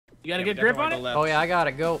You got a good grip on it? Oh yeah, I got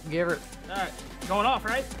it. Go, give her. All right, going off,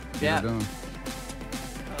 right? Yeah.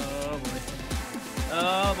 Oh boy.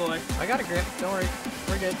 Oh boy. I got a grip. Don't worry.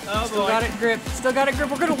 We're good. Oh Still boy. got it grip. Still got it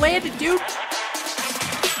grip. We're gonna land it, dude.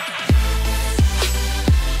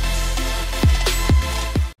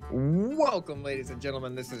 Welcome, ladies and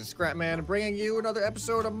gentlemen. This is Scrapman bringing you another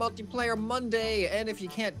episode of Multiplayer Monday. And if you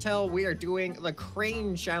can't tell, we are doing the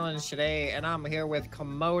Crane Challenge today. And I'm here with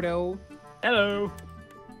Camodo. Hello.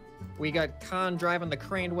 We got Khan driving the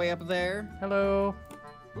crane way up there. Hello.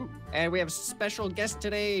 Ooh. And we have special guest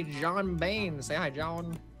today, John Bain. Say hi,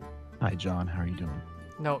 John. Hi, John. How are you doing?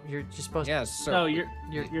 No, you're just supposed to. Yes. So, No, you're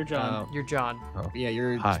John. You're John. Oh. yeah,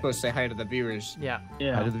 you're Hi. supposed to say hi to the viewers. Yeah.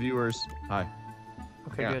 Yeah. Hi to the viewers. Hi.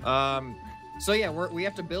 Okay, Yeah. good. So yeah, we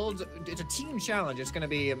have to build. It's a team challenge. It's gonna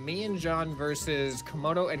be me and John versus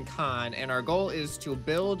Camodo and Khan, and our goal is to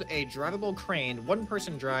build a drivable crane. One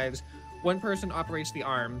person drives, one person operates the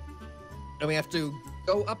arm, and we have to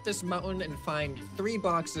go up this mountain and find 3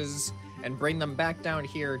 boxes and bring them back down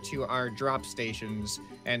here to our drop stations.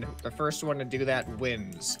 And the first one to do that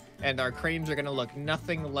wins. And our cranes are gonna look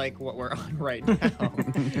nothing like what we're on right now,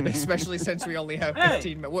 especially since we only have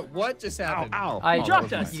 15 minutes. What just happened? Ow, ow. I Oh, dropped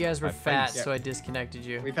that was us. You guys were my fat, face. so I disconnected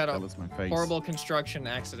you. We've had a That was my face. horrible construction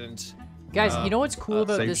accident. Guys, you know what's cool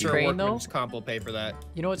about this safety. crane though? Workman's comp will pay for that.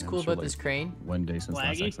 You know what's Yeah, cool I'm sure, about this crane? One day since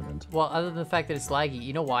last Laggy? accident. Well, other than the fact that it's laggy,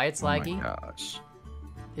 you know why it's Oh my laggy? gosh.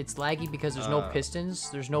 It's laggy because there's no pistons,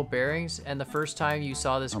 there's no bearings, and the first time you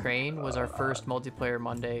saw this crane was our first multiplayer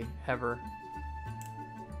Monday ever.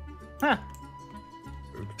 Huh.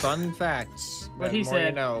 Fun facts. What The he more you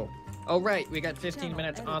said. know. Oh right, we got 15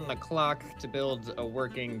 minutes on the clock to build a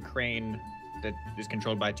working crane that is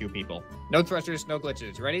controlled by 2 people. No thrusters, no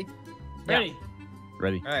glitches. Ready? Ready?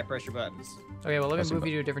 Ready? All right, press your buttons. Okay, well let me Pressing move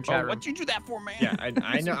you to a different chat room. what'd you do that for, man? Yeah,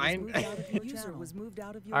 I know. User was moved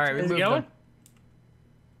out of your All right, we Is it moved going? them.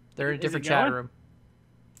 They're in a Is it different chat going? room.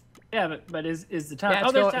 Yeah, but is the time? Yeah, oh,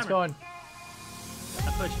 it's there's going. It's timer. going.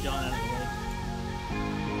 I pushed John out of the way.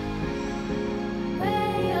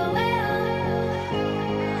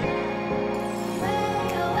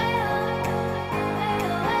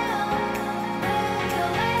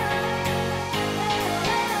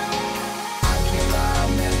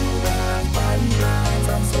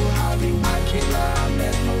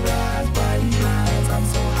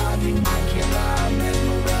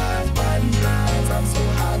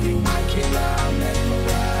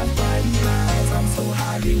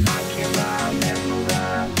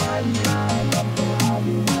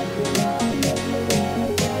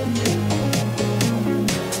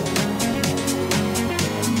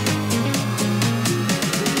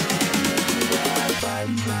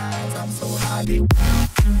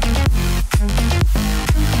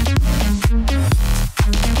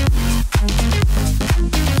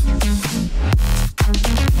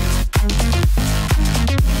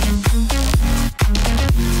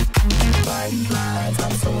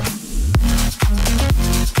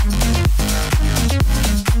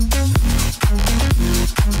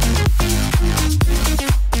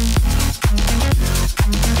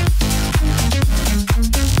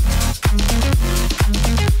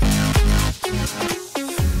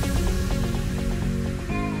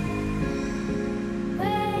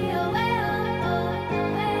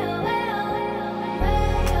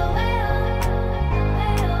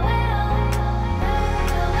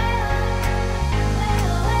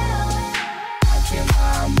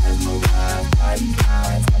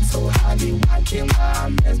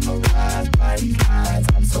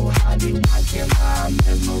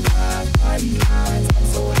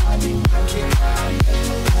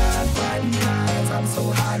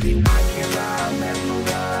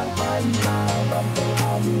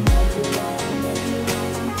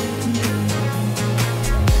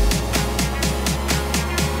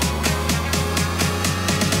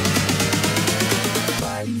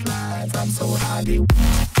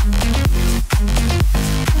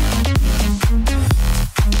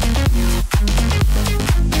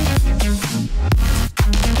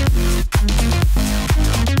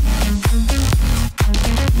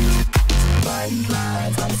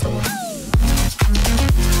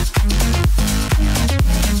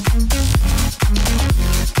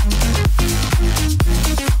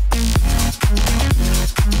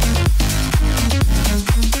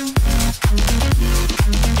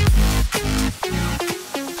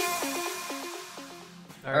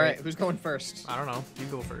 All right, who's going first? I don't know. You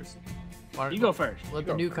go first. Why don't- You go first. Let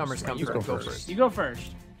the newcomers come You first. go first. You go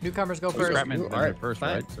first. Newcomers go first. Scrapman All right, first,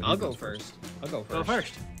 fine. right? So he I'll go goes first. I'll go first. Go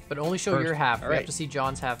first. But only show First. your half. All We have right. to see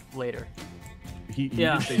John's half later. You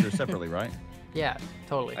Yeah. can say yours separately, right? Yeah,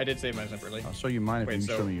 totally. I did save mine separately. I'll show you mine if Wait, you can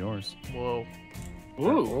so- show me yours. Whoa. Ooh.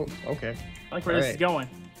 Oh, okay. I like where this is Alright. going.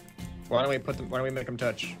 Why don't we put them? Why don't we make them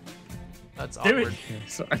touch? That's Do it. awkward.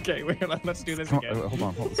 So, okay, wait, let's do this Come on, again. hold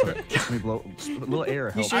on, hold on. Sorry. Let me blow a little air.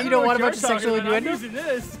 You Help. sure I you know don't want a what bunch of you're sexual talking about. innuendo? I'm using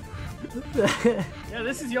this. Yeah,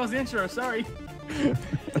 this is y'all's intro. Sorry.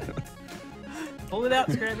 Pull it out,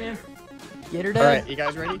 Scrapman. Get her All done. right, you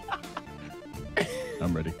guys ready?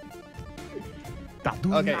 I'm ready.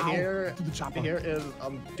 Do it Okay, now. here Do the chopper. is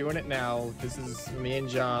I'm doing it now. This is me and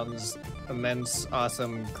John's immense,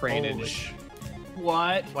 awesome craneage.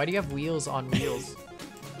 What? Why do you have wheels on wheels?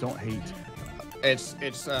 Don't hate. It's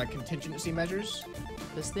contingency measures.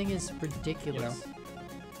 This thing is ridiculous.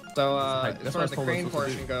 So That's as what far I as the told us crane what to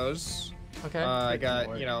portion do. goes, Okay. I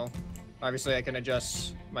got, you know, obviously I can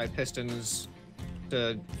adjust my pistons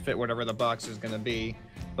to fit whatever the box is going to be.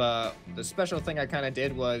 But the special thing I kind of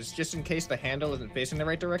did was, just in case the handle isn't facing the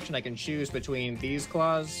right direction, I can choose between these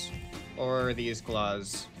claws or these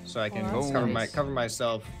claws. So I can Oh, that's nice. cover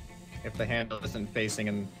myself if the handle isn't facing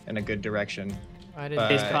in a good direction. I didn't. In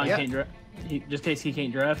case Uh, Con yeah. can't drive. Just in case he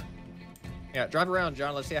can't drive. Yeah, drive around,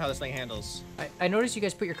 John. Let's see how this thing handles. I noticed you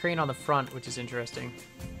guys put your crane on the front, which is interesting.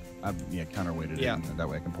 Yeah, counterweighted Yeah. it, and that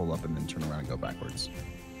way I can pull up and then turn around and go backwards.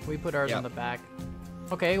 We put ours Yeah. on the back.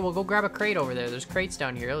 Okay, well go grab a crate over there. There's crates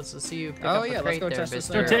down here. Let's see you pick Oh, up yeah, a let's crate go there, test this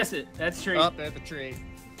Go thing mister. out. test it. That's true. Up at the tree.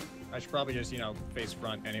 I should probably just, you know, face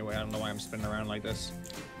front anyway. I don't know why I'm spinning around like this.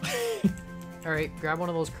 All right, grab one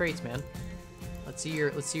of those crates, man. Let's see your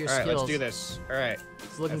All right, skills. let's do this. All right.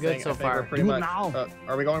 It's looking I good think- so I think we're far. pretty Do it much. now.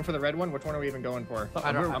 Are we going for the red one? Which one are we even going for?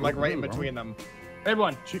 I don't- I'm like right in Blue, between them. Red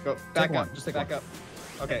one. Go back one, up. just take back one. up.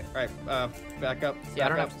 Okay. All right. Back up. See, I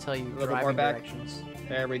don't back have to tell you A little bit driving more back. directions. up.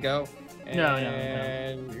 There we go. And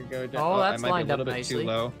No, no. you go down. Oh, I that's might be lined a little up bit nicely. too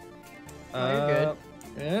low. Oh, you're good.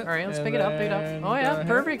 Yeah, All right, let's and pick it up. Pick it up. then Oh go yeah, ahead.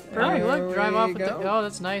 perfect. There Look, drive off. we With the, go. oh,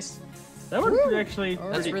 that's nice. That worked Woo! actually.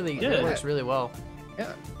 All That's right. really good. that works really well.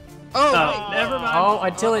 Yeah. Oh, wait. never mind. Oh,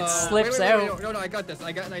 until it Uh-oh. slips Wait, wait, out. no, I got this.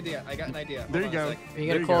 I got an idea. There you Hold on a go. sec. Are you There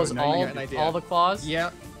gonna you close go. Now you got an idea. all the claws? Yeah.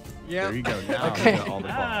 Yeah. There you go. Now Okay. you got all the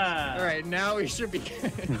balls. Ah. All right, now we should be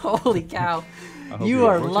good. Holy cow! I hope You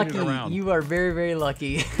are rotate it lucky. around. You are very, very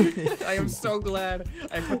lucky. I am so glad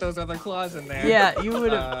I put those other claws in there. Yeah, you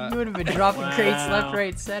would have been dropping crates left, Wow.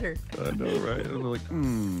 right, center. I know, right? I was like,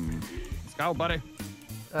 Let's go, buddy.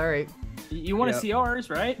 All right. You want to Yep. see ours,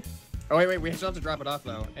 right? Oh wait, we still have to drop it off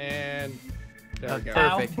though. And there we go.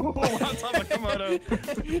 Perfect. Oh, on top of Camodo.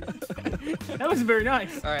 That was very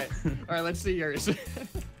nice. All right, let's see yours. All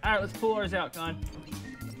right, let's pull ours out, Con.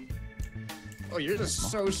 Oh, yours is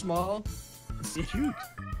so small. It's cute.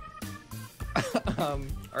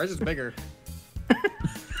 Ours is bigger.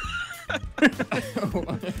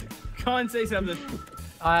 Con, say something.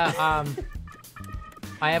 I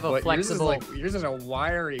have a What, flexible. yours is a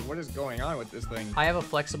wiry. What is going on with this thing? I have a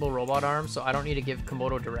flexible robot arm, so I don't need to give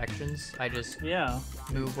Camodo directions. I just Yeah.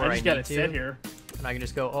 move where I I, just got need it to, set here. and I can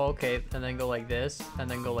just go, oh, okay, and then go like this, and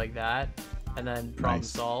then go like that, and then problem Nice.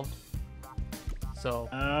 solved. So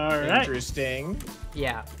All right. Interesting.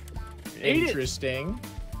 yeah, Ate it. Interesting.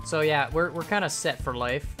 so yeah, we're kind of set for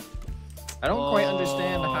life. I don't quite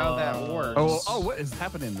understand how that works. Oh, what is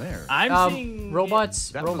happening there? I'm seeing Robots.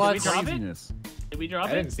 That robots. was drop it? craziness. Did we drop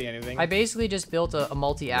I it? didn't see anything. I basically just built a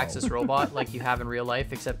multi-axis robot like you have in real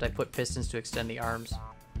life, except I put pistons to extend the arms.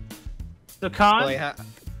 So Con, Well, I ha-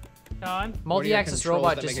 Con. what are your Multi-axis controls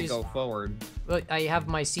robot that just make it use. go forward. Well, I have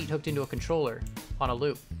my seat hooked into a controller on a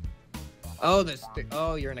loop. Oh,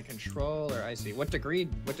 oh, you're in a controller. I see. What degree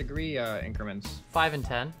increments? 5 and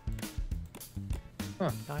 10. Huh.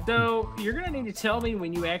 So you're gonna need to tell me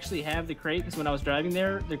when you actually have the crate, because when I was driving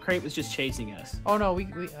there, the crate was just chasing us. Oh no,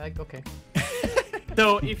 okay,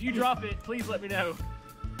 So if you drop it, please let me know.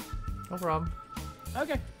 no problem.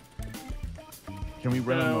 Okay. Can we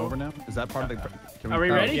run them So- over now? Is that part of the? Can Are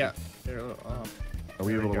we Oh, ready? yeah. Are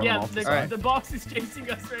we able to run them Yeah, off the the, side? the box is chasing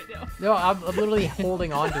us right now. No, I'm literally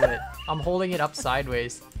holding onto it. I'm holding it up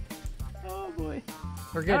sideways. Oh boy.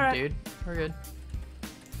 We're good, Alright. dude. We're good.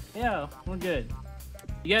 Yeah, we're good.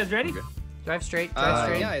 You guys ready? Okay. Drive straight. Drive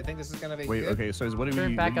straight. Yeah, I think this is gonna be Wait, good. okay. So what do we?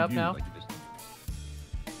 Turn back what up do you now. do? Like you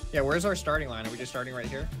just- Yeah, where's our starting line? Are we just starting right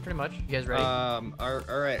here? Pretty much. You guys ready? All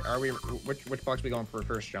right. Are we? Which box are we going for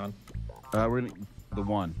first, John? we're gonna the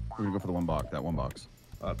one. We're gonna go for the one box. That one box.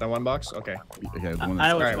 That one box. Okay. Okay, the one I that's.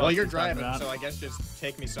 know All what right. Well, box you're you're talking driving, about. so I guess just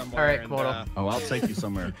take me somewhere. All right, and, Camodo. Oh, I'll take you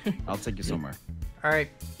somewhere. I'll take you somewhere. All right.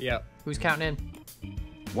 yeah. Who's counting in?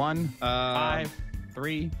 1, 5,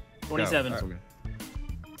 3, 27. Go. It's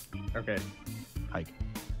okay. Okay. Hike.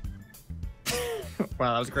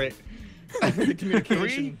 Wow, that was great. The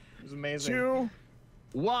communication was amazing. 2,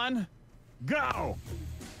 1,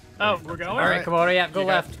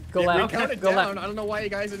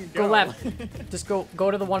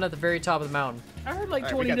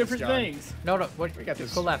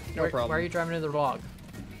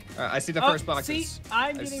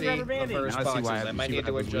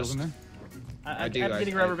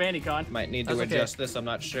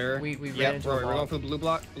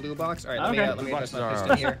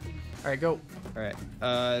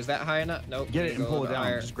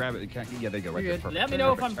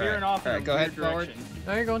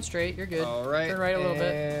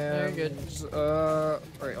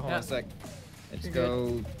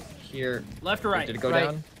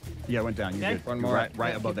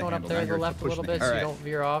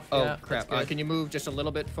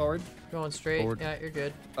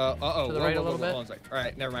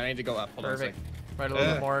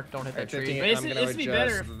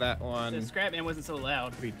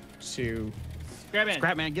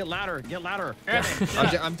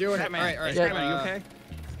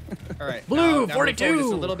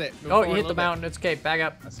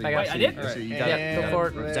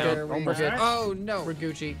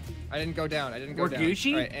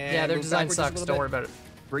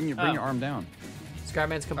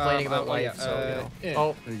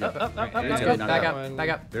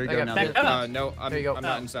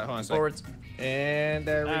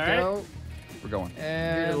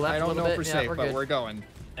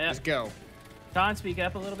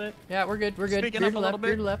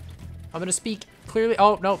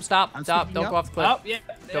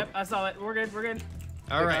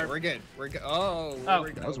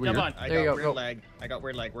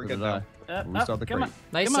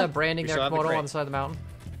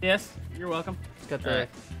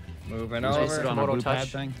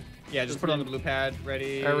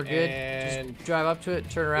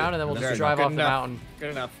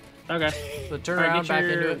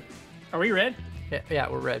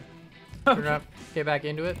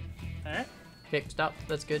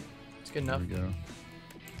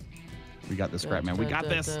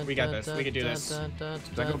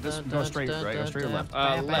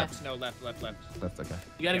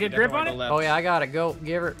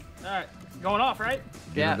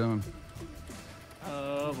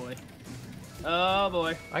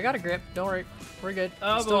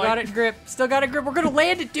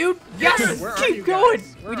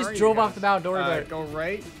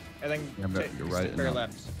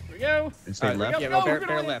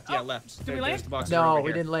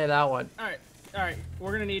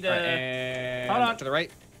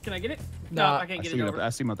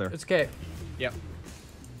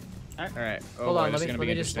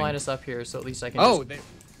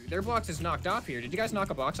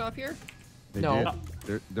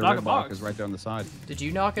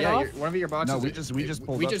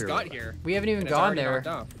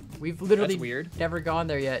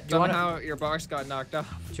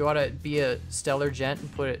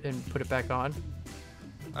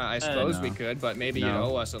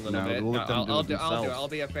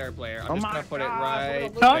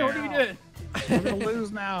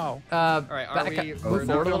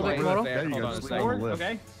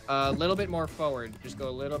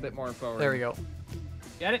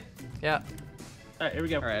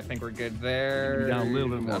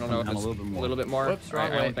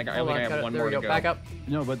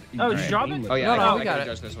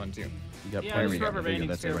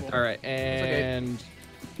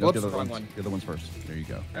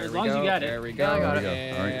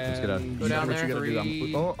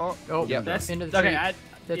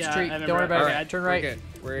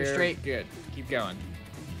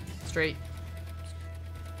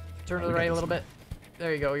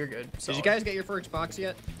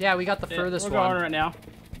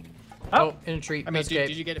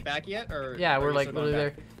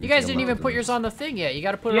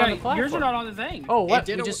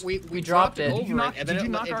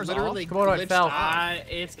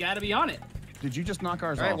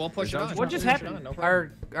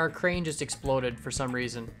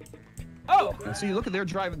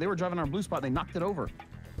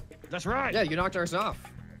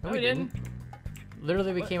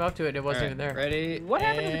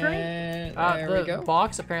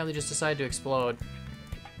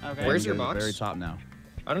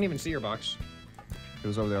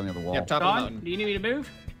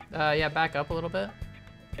 Yeah, back up a little bit.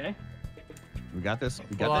 Okay. We got this. We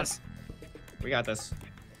Hold got on. this. We got this.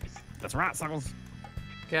 That's right, Suckles.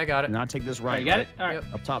 Okay, I got it. Now take this All right. right, you got right? it? All right.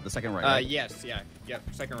 Yep. Up top, the second right. Right? Yes, yeah. Yep,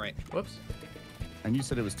 second right. Whoops. And you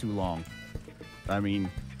said it was too long. I mean,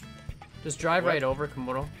 Just drive What? right over,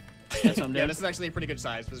 Komodo. That's what I'm Yeah, doing. this is actually a pretty good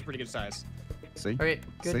size. This is a pretty good size. see? Okay,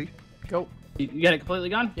 good. See? Go. You got it completely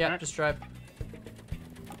gone? Yeah, All right. just drive.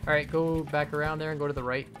 All right, go back around there and go to the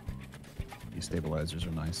right. These stabilizers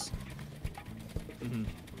are nice.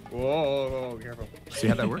 Whoa, careful. See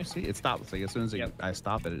how that works? See, it stops. Like as soon as Yep. I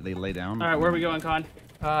stop it, they lay down. All right, where are we going, Con?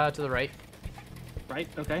 To the right. Right.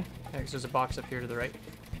 Okay. Yeah, 'cause there's a box up here to the right.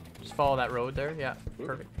 Just follow that road there. Yeah,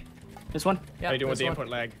 perfect. This one. Yeah, How you doing with this the one. input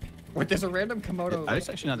lag? Wait, there's a random Komodo. It's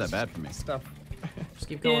actually not that bad for me. Stuff. Just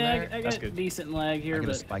keep going Yeah, there. I That's got good. decent lag I here, get a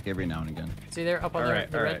but spike every now and again. See there, up on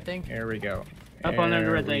the red thing? Here we go. Up on there,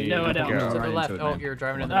 the red thing. No, I don't. To Right the into left. it, Oh, man. you're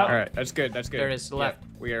driving in the Oh. All middle. right, that's good. That's good. There it is, to the left.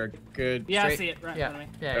 Yep, we are good. yeah, I Straight. see it right in Yeah, front of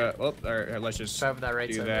me. yeah. Well, all right, let's just Drive that right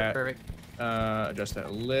do side. that. Perfect. Adjust that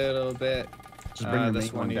a little bit. Just bring your This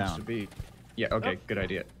main one one needs down. to be. Yeah. Okay. Good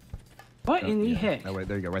idea. What in the Yeah, heck? that way,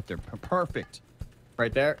 there you go, right there. Perfect.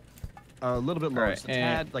 Right there. A little bit lower. Alright, Just a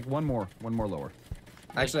and- tad, like one more lower.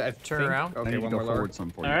 Actually, I turn think- around? I Okay, need to one go more lower. forward some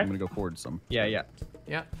for you. Alright. I'm gonna go forward some. Yeah, yeah.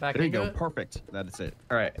 Yeah, back There you into go. it. Perfect. That's it.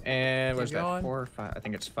 All right, and what's Keep that? going. 4 or 5? I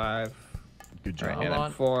think it's 5. Good All job. right, Hold and then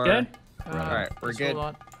on. 4. Good. All right, we're just good. Hold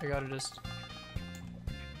on. I gotta just.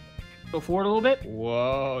 Go forward a little bit.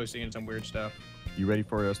 Whoa, seeing some weird stuff. You ready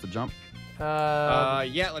for us to jump?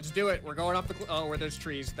 Yeah, let's do it. We're going off the. Oh, where there's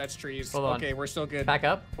trees. That's trees. Hold on. Okay, we're still good. Back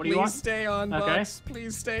up. What do you Please want? stay on, Okay. Bucks.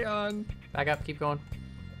 Please stay on. Back up. Keep going.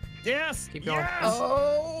 Yes. Keep going.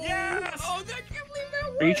 Oh. Yes! Oh, I can't believe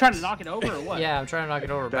that Are you trying to knock it over or what? Yeah, I'm trying to knock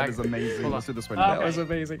it over. That Back. is amazing. Hold Let's on. do this one. Okay. That was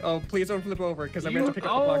amazing. Oh, please don't flip over, because I'm You going to pick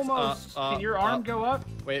up the box. almost. Can your arm go up?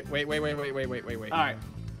 Wait. All right.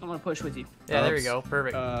 I'm gonna push with you. Yeah, there you Oops. go.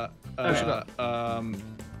 Perfect. Okay.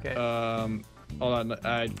 Hold on.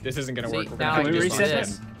 This isn't gonna See, work. We're now gonna Can I we have to just do reset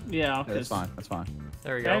this. this? Yeah. Yeah, that's fine. That's fine.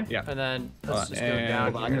 There we go. Okay. Yeah. And then let's just go and- down.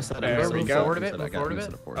 Hold on, I'm gonna set it There up. we Move go. forward a bit. I Move got forward a it, bit.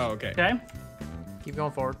 set it for us. Oh, okay. Okay. Keep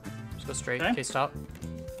going forward. Just go straight. Okay. Okay, stop.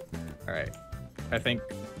 All right. I think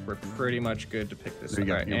we're pretty much good to pick this There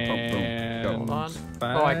you up. go. All right, Boom, boom. and Go. Hold on.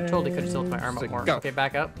 five, Oh, I totally could have tilted my arm up six, more. go. Okay,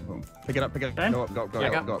 back up. Boom. Pick it up. Pick it up. Okay. Go up. Go. Go.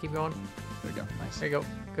 Back Go. up. Go. Keep going. There you go. Nice. There you go.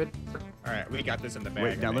 Good. All right, we got this in the bag.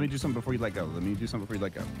 Wait. Now I let me think. do something before you let go. Let me do something before you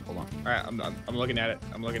let go. Hold on. All right, I'm looking at it.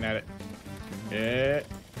 I'm looking at it.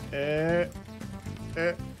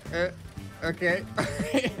 Okay.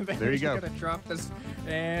 There you go. Gonna drop this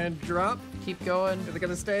and drop. Keep going. Is it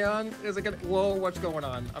gonna stay on? Is it gonna? Whoa! What's going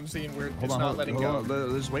on? I'm seeing weird. Hold It's on. not Hold letting on.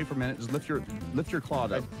 go. Just wait for a minute. Just lift your claw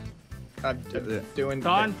up. I'm doing.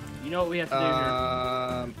 Con, you know what we have to do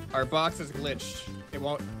here. Our box is glitched. It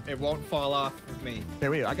won't fall off of me. Hey,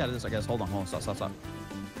 wait. I got this. I guess. Hold on. Stop.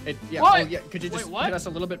 Yeah. What? Oh, yeah. Could you just Wait, what? hit us a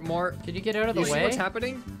little bit more? Can you get out of the You see way? what's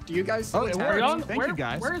happening? Do you guys see Oh, what's it happening? worked. Young, Thank where, you,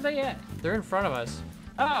 guys. Where are they at? They're in front of us.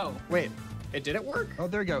 Oh. Wait, did it work? Oh,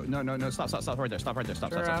 there you go. No. Stop right there. Stop. Turn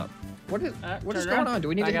Stop. around. What is turn going around. on? Do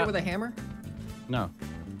we need to Back hit it up. with a hammer? No.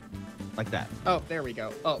 Like that. Oh, there we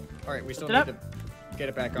go. Oh, all right. We still Lift need it to get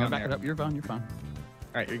it back No, on back there. it up. You're fine. You're fine.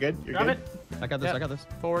 All right, you're good. You're Drop good. it. I got this. Yep. I got this.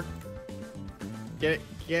 Forward. Get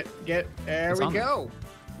it. There It's we on. go.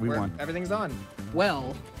 We won. Everything's on.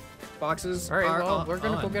 Well. Boxes All right. are Well, we're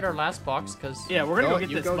gonna on. go get our last box because. Yeah, we're gonna go get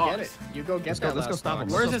you this go box. get it. You go get Let's that go. Let's go last stop him.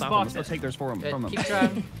 box. Where's Let's this go stop box him. Let's at? take theirs from them. Keep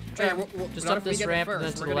driving. Hey, Just not up if we this get it ramp and then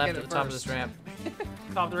first. to We're the gonna left get at it the top of first. this ramp.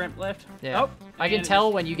 Top of the ramp left. Yeah. Oh, I can and tell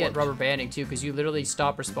it when you get just rubber banding too, because you literally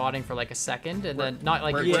stop respawning for like a second, and then not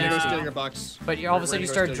like We're you gonna go used steal to, your box. but you all of a We're sudden you gonna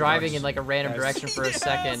go start steal your driving box. in like a random Guys. direction for a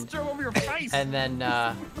second, Throw over your face. and then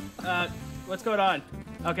What's going on?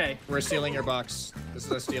 Okay. We're stealing your box. This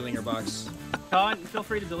is us stealing your box. Con, feel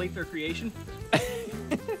free to delete their creation.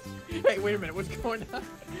 Hey, wait a minute. What's going on?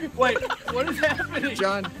 Wait, what is happening?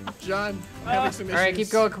 John, having some issues. all right, keep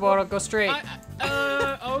going, Camodo, go straight. Okay.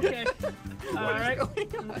 All What is right.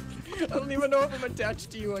 going on? I don't even know if I'm attached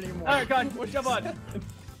to you anymore. All right, Con, jump on.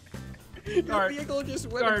 Your Alright. vehicle just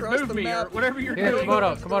went Or across move the me, or map. whatever you're Here, doing.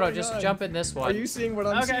 Camodo, What's Camodo, going just on? jump in this Are one. you seeing what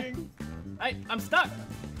I'm Okay. seeing? I'm stuck.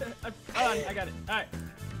 Hold on, I got it. All right.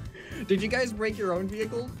 Did you guys break your own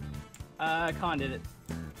vehicle? Con did it.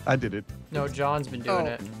 I did it. No, John's been doing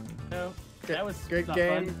Oh. it. No, Good, that was good not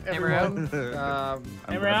game, fun. Hammer everyone. Hammer out.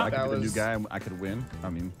 I could That be the new was- guy. I could win. I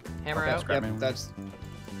mean, Hammer okay, out. scrap Yep, man. that's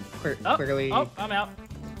Oh, clearly oh, I'm out.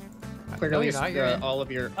 clearly you're not, you're in. all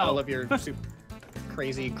of your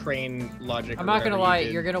crazy crane logic. I'm or not gonna whatever you lie,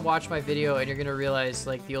 did. you're gonna watch my video and you're gonna realize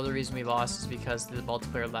like the only reason we lost is because the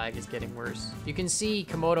multiplayer lag is getting worse. You can see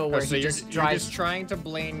Camodo Oh, where so he you're, just you're drives. just trying to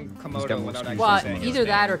blame got Camodo more without speed. actually Well, saying either his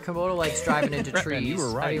that name. or Camodo likes driving into Man, trees. you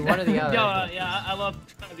were I mean, right. one or the other. Yeah, I love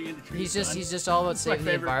driving into trees. He's son. just all about my saving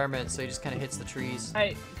the favorite. environment, so he just kind of hits the trees.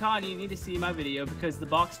 Hey, Con, you need to see my video because the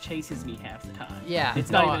box chases me half the time. Yeah, It's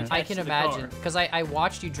no, not even I attached can to the imagine car. because I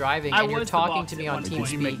watched you driving I and you're was the talking box to me at on one point. TeamSpeak,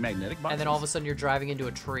 Did you make magnetic boxes? and then all of a sudden you're driving into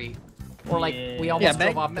a tree. Or like we almost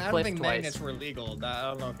drove off the I don't cliff think twice. magnets were legal. I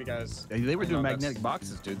don't know if you guys. They were doing know magnetic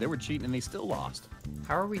boxes, dude. They were cheating and they still lost.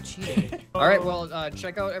 How are we cheating? All right, well,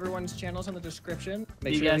 check out everyone's channels in the description.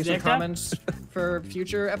 Make See sure you to guys leave some next time. comments for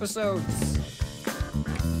future episodes.